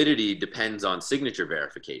the validity depends on signature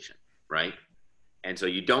verification, right? And so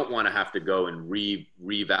you don't want to have to go and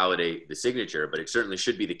revalidate the signature, but it certainly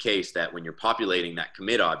should be the case that when you're populating that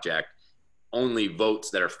commit object, only votes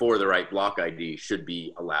that are for the right block ID should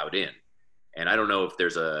be allowed in. And I don't know if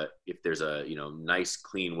there's a you know, nice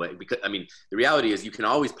clean way, because I mean, the reality is you can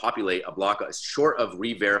always populate a block short of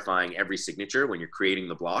re-verifying every signature. When you're creating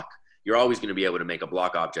the block, you're always going to be able to make a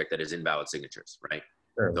block object that is invalid signatures, right?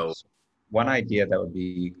 Sure. So one idea that would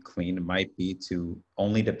be clean might be to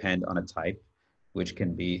only depend on a type, which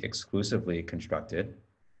can be exclusively constructed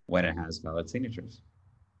when it has valid signatures.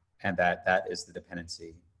 And that is the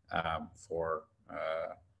dependency for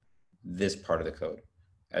this part of the code.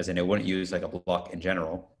 As in, it wouldn't use like a block in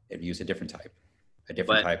general, it'd use a different type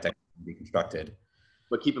type that can be constructed.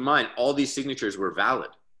 But keep in mind, all these signatures were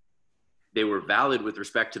valid. They were valid with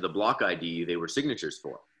respect to the block ID they were signatures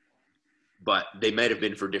for. But they might have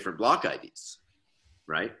been for different block IDs,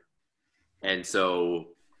 right? And so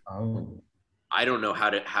I don't know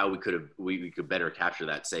how we could better capture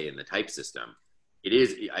that, say, in the type system.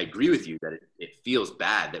 I agree with you that it feels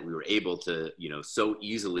bad that we were able to, so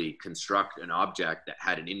easily construct an object that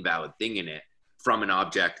had an invalid thing in it from an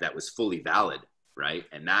object that was fully valid, right?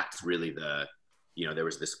 And that's really there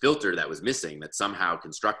was this filter that was missing, that somehow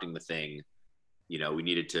constructing the thing, we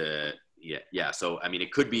needed to, So, I mean,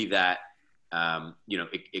 it could be that,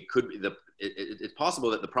 it could be it's possible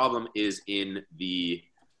that the problem is in the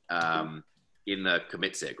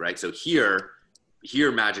commit sig, right? So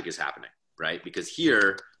here magic is happening, right? Because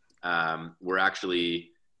here we're actually,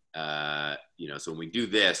 so when we do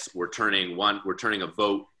this, we're turning a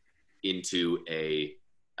vote into a,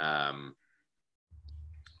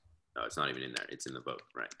 no, it's not even in there. It's in the vote,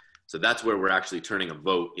 right? So that's where we're actually turning a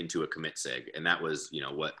vote into a commit sig. And that was,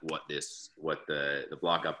 what the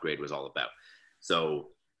block upgrade was all about. So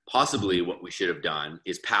possibly what we should have done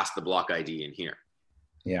is pass the block ID in here.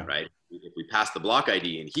 Yeah. Right. If we pass the block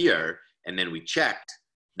ID in here, and then we checked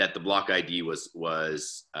that the block ID was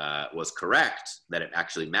correct, that it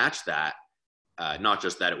actually matched that, not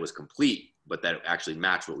just that it was complete, but that it actually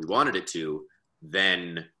matched what we wanted it to,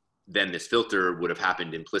 then this filter would have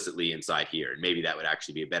happened implicitly inside here. And maybe that would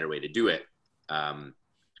actually be a better way to do it. To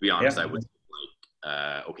be honest, I would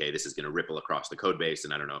like, okay, this is going to ripple across the code base,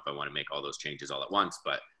 and I don't know if I want to make all those changes all at once,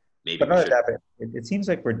 but maybe. But not that, it seems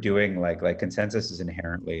like we're doing like consensus is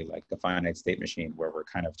inherently like a finite state machine, where we're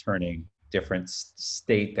kind of turning different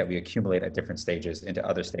state that we accumulate at different stages into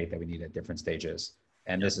other state that we need at different stages.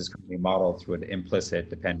 And this is going to be modeled through an implicit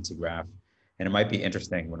dependency graph. And it might be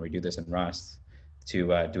interesting when we do this in Rust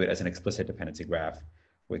to do it as an explicit dependency graph.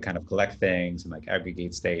 We kind of collect things and like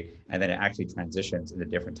aggregate state, and then it actually transitions into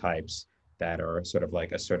different types that are sort of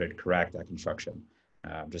like asserted correct at construction,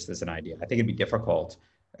 just as an idea. I think it'd be difficult,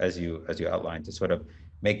 as you outlined, to sort of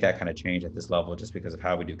make that kind of change at this level, just because of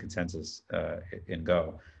how we do consensus in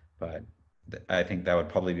Go. But I think that would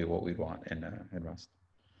probably be what we'd want in Rust.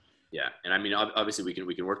 Yeah, and I mean, obviously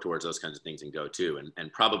we can work towards those kinds of things in Go too,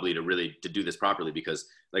 and probably to do this properly, because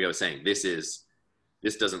like I was saying,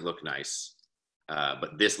 this doesn't look nice,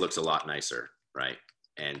 but this looks a lot nicer, right?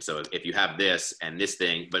 And so if you have this and this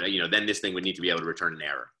thing, but then this thing would need to be able to return an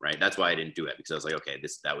error, right? That's why I didn't do it, because I was like, okay,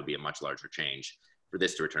 that would be a much larger change for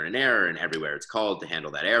this to return an error, and everywhere it's called to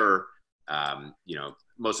handle that error.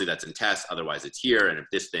 Mostly that's in Tess, otherwise it's here. And if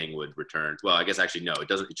this thing would return, well, I guess actually no, it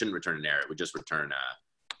shouldn't return an error. It would just return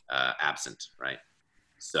absent, right?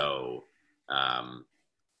 So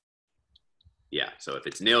yeah, so if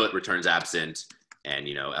it's nil, it returns absent, and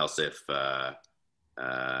else if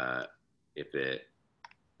it,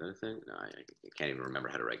 another thing, no, I can't even remember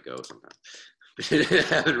how to write Go sometimes.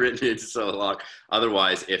 I haven't written it so long.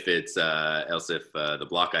 Otherwise, if it's else if the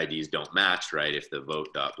block IDs don't match, right? If the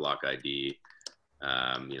vote.block ID,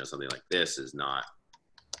 something like this is not.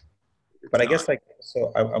 But I guess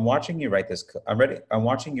so I'm watching you write this. I'm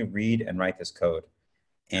watching you read and write this code,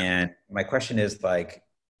 and my question is like,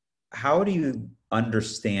 how do you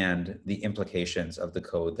understand the implications of the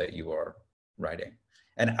code that you are writing,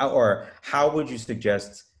 or how would you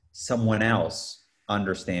suggest someone else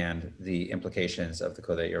understand the implications of the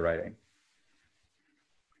code that you're writing?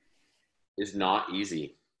 It's not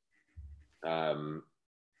easy.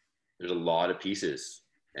 There's a lot of pieces,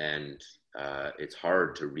 and it's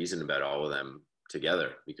hard to reason about all of them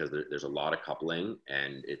together, because there's a lot of coupling,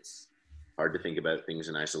 and it's hard to think about things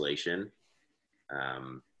in isolation.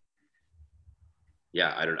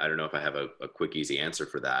 Yeah, I don't know if I have a quick, easy answer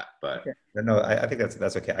for that, but okay. No, I think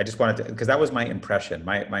that's okay. I just wanted to, because that was my impression.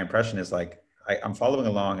 My impression is like, I'm following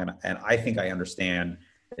along, and I think I understand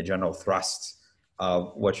the general thrust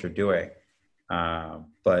of what you're doing.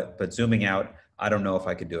 But zooming out, I don't know if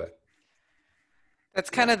I could do it. That's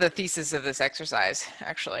kind of the thesis of this exercise,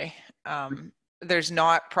 actually. There's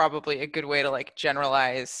not probably a good way to like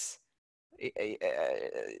generalize.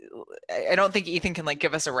 I don't think Ethan can like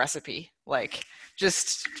give us a recipe, like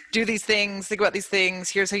just do these things, think about these things,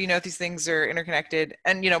 here's how you know if these things are interconnected.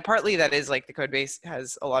 And partly that is like the code base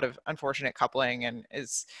has a lot of unfortunate coupling and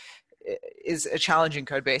is a challenging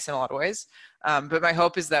code base in a lot of ways. But my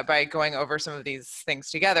hope is that by going over some of these things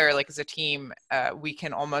together, like as a team, we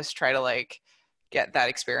can almost try to like get that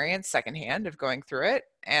experience secondhand of going through it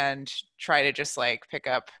and try to just like pick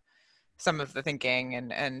up some of the thinking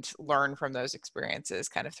and learn from those experiences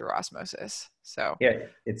kind of through osmosis. So yeah,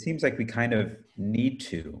 it seems like we kind of need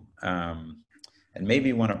to. And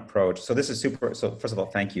maybe one approach. So this is super. So first of all,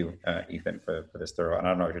 thank you, Ethan, for this thorough. And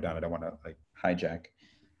I don't know if you're done. I don't want to like hijack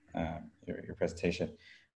your presentation.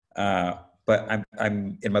 But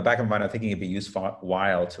I'm in my back of my mind, I'm thinking it'd be useful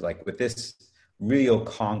to like with this real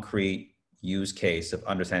concrete use case of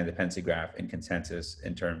understanding the dependency graph and consensus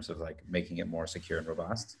in terms of like making it more secure and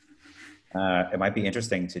robust. It might be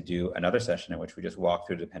interesting to do another session in which we just walk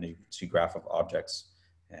through the dependency graph of objects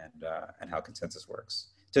and how consensus works.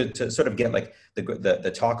 To sort of get like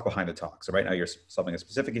the talk behind the talk. So right now you're solving a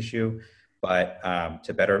specific issue, but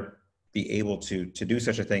to better be able to do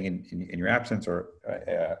such a thing in your absence, or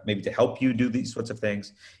maybe to help you do these sorts of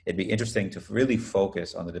things, it'd be interesting to really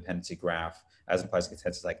focus on the dependency graph as applies to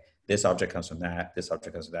consensus, like this object comes from that, this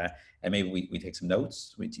object comes from that, and maybe we take some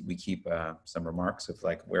notes, we keep some remarks of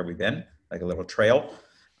like where we've been, like a little trail.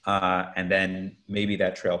 And then maybe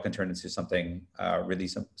that trail can turn into something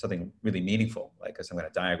something really meaningful, like some kind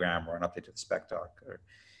of diagram or an update to the spec doc or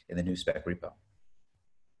in the new spec repo.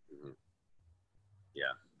 Mm-hmm.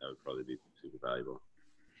 Yeah, that would probably be super valuable.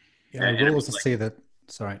 Yeah, I will also say that.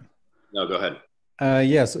 Sorry. No, go ahead.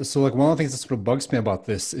 Yes. So like one of the things that sort of bugs me about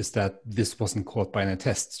this is that this wasn't caught by any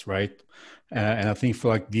tests, right? And I think for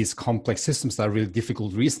like these complex systems that are really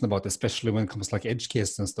difficult to reason about, especially when it comes to like edge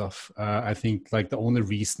cases and stuff, I think like the only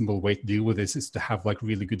reasonable way to deal with this is to have like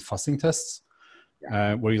really good fuzzing tests,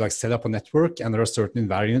 where you like set up a network and there are certain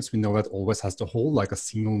invariants we know that always has to hold, like a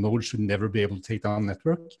single node should never be able to take down a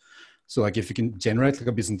network. So like if you can generate like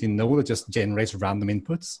a Byzantine node that just generates random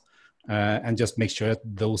inputs, and just make sure that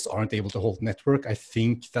those aren't able to hold network, I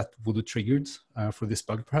think that would have triggered for this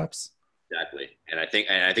bug perhaps. Exactly. And I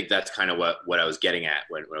think that's kind of what I was getting at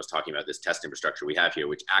when I was talking about this test infrastructure we have here,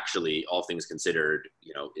 which actually, all things considered,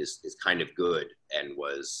 is kind of good, and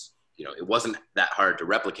was, it wasn't that hard to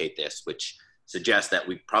replicate this, which suggests that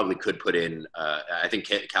we probably could put in, I think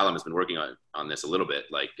Callum has been working on this a little bit,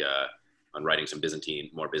 like on writing some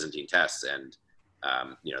more Byzantine tests, and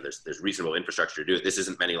there's reasonable infrastructure to do it. This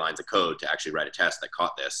isn't many lines of code to actually write a test that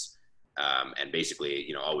caught this. And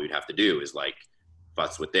basically, all we'd have to do is like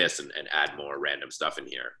fuss with this and add more random stuff in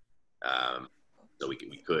here. So we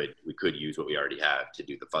could use what we already have to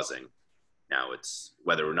do the fuzzing. Now it's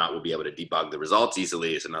whether or not we'll be able to debug the results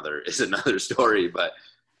easily is another story. But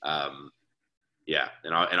yeah,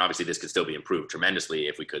 and obviously this could still be improved tremendously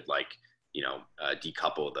if we could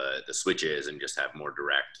decouple the switches and just have more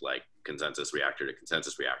direct like consensus reactor to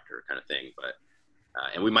consensus reactor kind of thing. But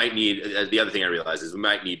and we might need, the other thing I realized is we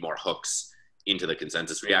might need more hooks into the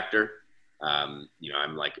consensus reactor. I'm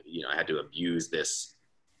like, I had to abuse this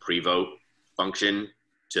pre-vote function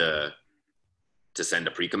to send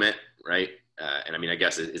a pre-commit, right? And I mean, I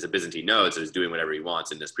guess it's a Byzantine node, so it's doing whatever he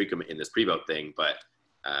wants in this pre-vote thing. But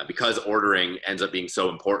because ordering ends up being so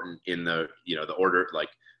important in the order, like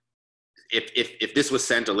if this was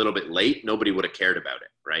sent a little bit late, nobody would have cared about it,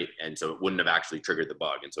 right? And so it wouldn't have actually triggered the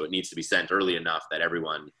bug. And so it needs to be sent early enough that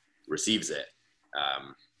everyone receives it.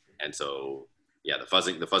 And so, yeah, the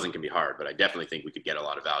fuzzing can be hard, but I definitely think we could get a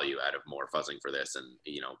lot of value out of more fuzzing for this. And,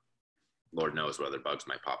 Lord knows what other bugs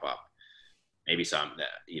might pop up. Maybe some that,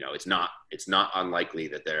 it's not unlikely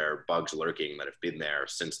that there are bugs lurking that have been there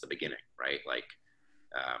since the beginning, right? Like,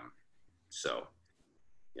 so,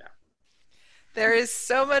 yeah. There is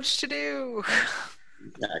so much to do.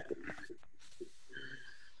 Exactly.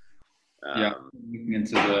 Yeah, looking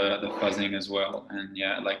into the fuzzing as well. And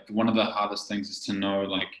yeah, like one of the hardest things is to know,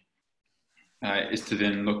 is to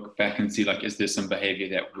then look back and see, is there some behavior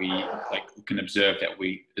that we can observe that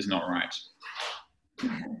is not right?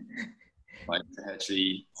 To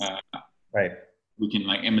actually, right. We can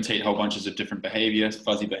imitate whole bunches of different behaviors,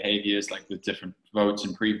 fuzzy behaviors, with different votes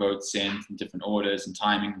and pre-votes sent in different orders and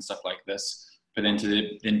timing and stuff like this. But then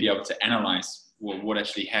to then be able to analyze what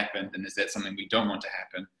actually happened, and is that something we don't want to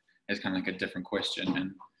happen, is kind of a different question,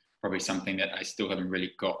 and probably something that I still haven't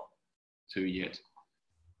really got to yet.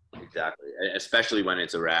 Exactly, especially when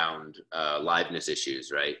it's around liveness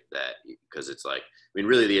issues, right? Because it's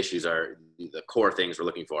really the issues are, the core things we're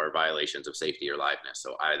looking for are violations of safety or liveness.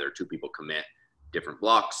 So either two people commit different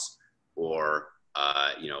blocks, or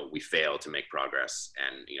we fail to make progress.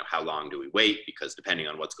 And how long do we wait? Because depending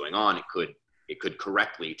on what's going on, it could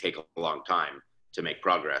correctly take a long time to make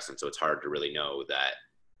progress. And so it's hard to really know that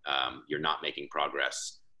you're not making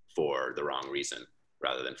progress for the wrong reason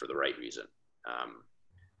rather than for the right reason.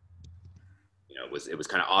 It was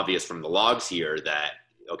kind of obvious from the logs here that,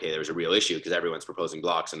 okay, there's a real issue because everyone's proposing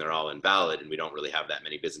blocks and they're all invalid, and we don't really have that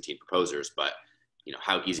many Byzantine proposers. But, you know,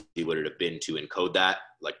 how easy would it have been to encode that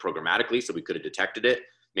like programmatically so we could have detected it?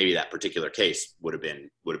 Maybe that particular case would have been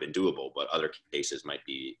doable, but other cases might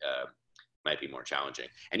be more challenging.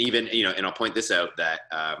 And even, you know, and I'll point this out that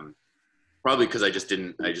probably because I just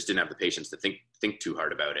didn't have the patience to think too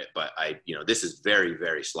hard about it. But you know, this is very,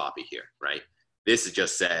 very sloppy here, right? This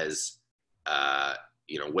just says,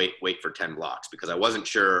 you know, wait for 10 blocks, because I wasn't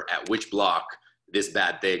sure at which block this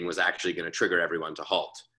bad thing was actually going to trigger everyone to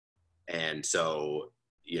halt. And so,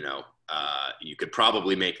 you know, you could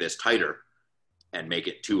probably make this tighter and make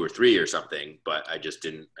it 2 or 3 or something, but I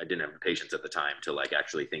didn't have the patience at the time to like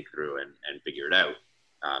actually think through and figure it out.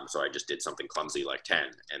 So I just did something clumsy like 10.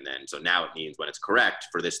 And then, so now it means when it's correct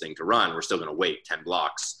for this thing to run, we're still going to wait 10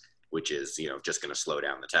 blocks, which is, you know, just going to slow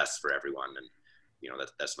down the tests for everyone. And, you know,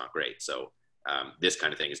 that's not great. So this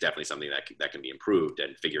kind of thing is definitely something that can be improved,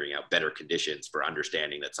 and figuring out better conditions for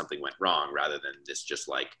understanding that something went wrong rather than this just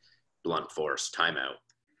like blunt force timeout.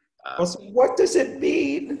 Also, what does it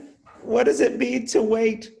mean? What does it mean to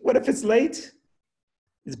wait? What if it's late?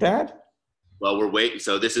 It's bad? Well, we're waiting.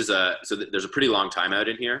 So this is there's a pretty long timeout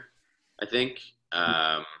in here, I think.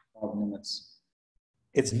 5 minutes.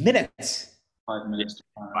 It's minutes. 5 minutes. To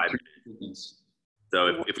 5 minutes.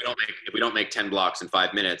 So if we don't make 10 blocks in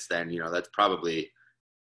 5 minutes, then, you know, that's probably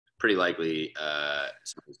pretty likely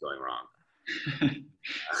something's going wrong.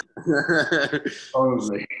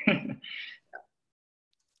 Probably.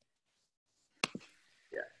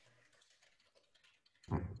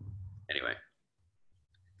 Anyway.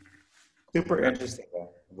 Super interesting, though.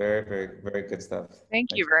 Very, very, very good stuff. Thank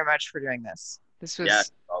you very much for doing this. This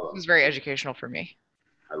was very educational for me.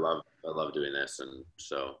 I love doing this, and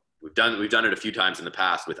so we've done it a few times in the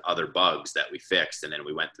past with other bugs that we fixed, and then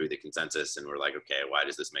we went through the consensus and we're like, okay, why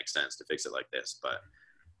does this make sense to fix it like this? But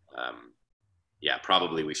yeah,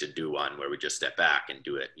 probably we should do one where we just step back and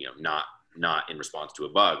do it, you know, not in response to a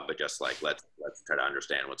bug, but just like let's try to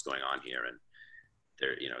understand what's going on here. And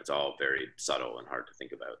there, you know, it's all very subtle and hard to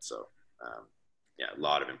think about. So yeah, a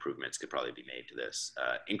lot of improvements could probably be made to this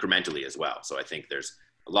incrementally as well. So I think there's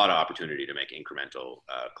a lot of opportunity to make incremental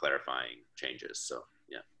clarifying changes. So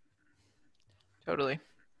yeah. Totally.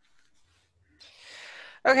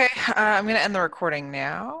 Okay, I'm going to end the recording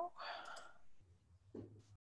now.